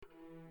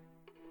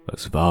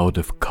as thou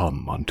have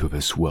come unto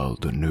this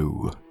world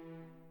anew,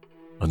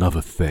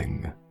 another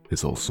thing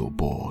is also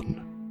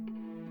born.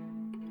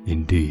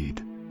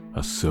 Indeed,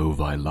 as so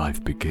thy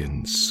life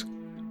begins,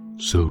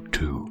 so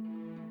too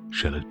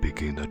shall it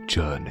begin a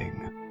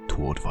journeying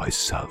toward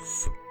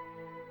thyself.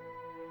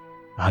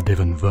 And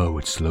even though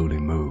it slowly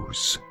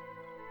moves,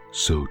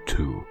 so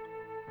too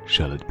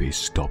shall it be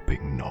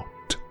stopping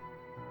not.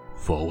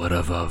 For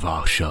wherever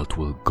thou shalt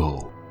will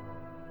go,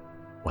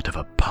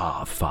 whatever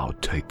path thou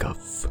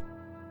taketh,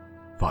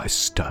 thy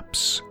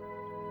steps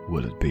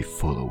will it be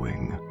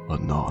following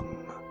anon.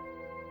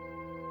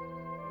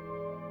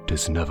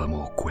 'Tis never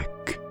more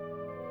quick,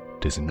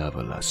 'tis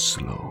never less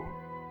slow,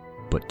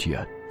 but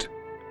yet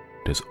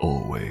 'tis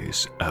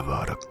always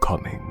ever a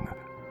coming.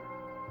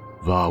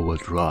 Thou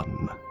wilt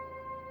run,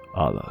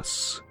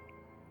 alas,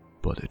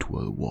 but it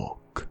will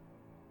walk.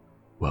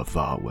 Where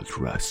thou wilt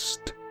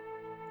rest,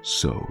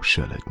 so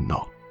shall it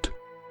not.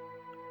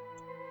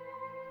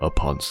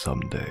 Upon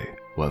some day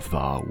where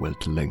thou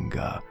wilt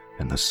linger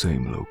in the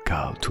same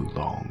locale too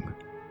long,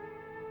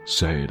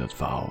 say that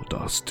thou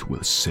dost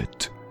will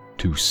sit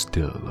too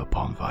still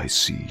upon thy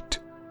seat,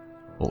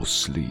 or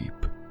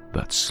sleep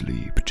that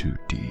sleep too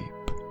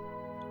deep.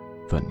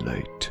 Then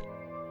late,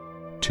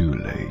 too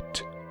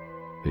late,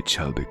 it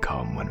shall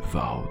become when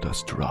thou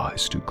dost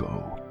rise to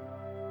go.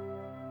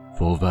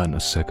 For then a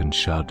second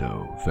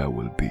shadow there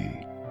will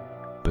be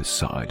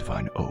beside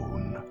thine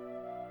own.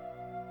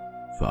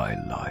 Thy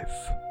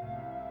life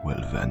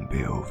will then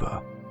be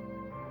over,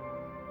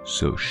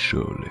 so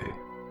surely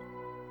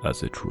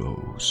as it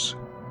rose.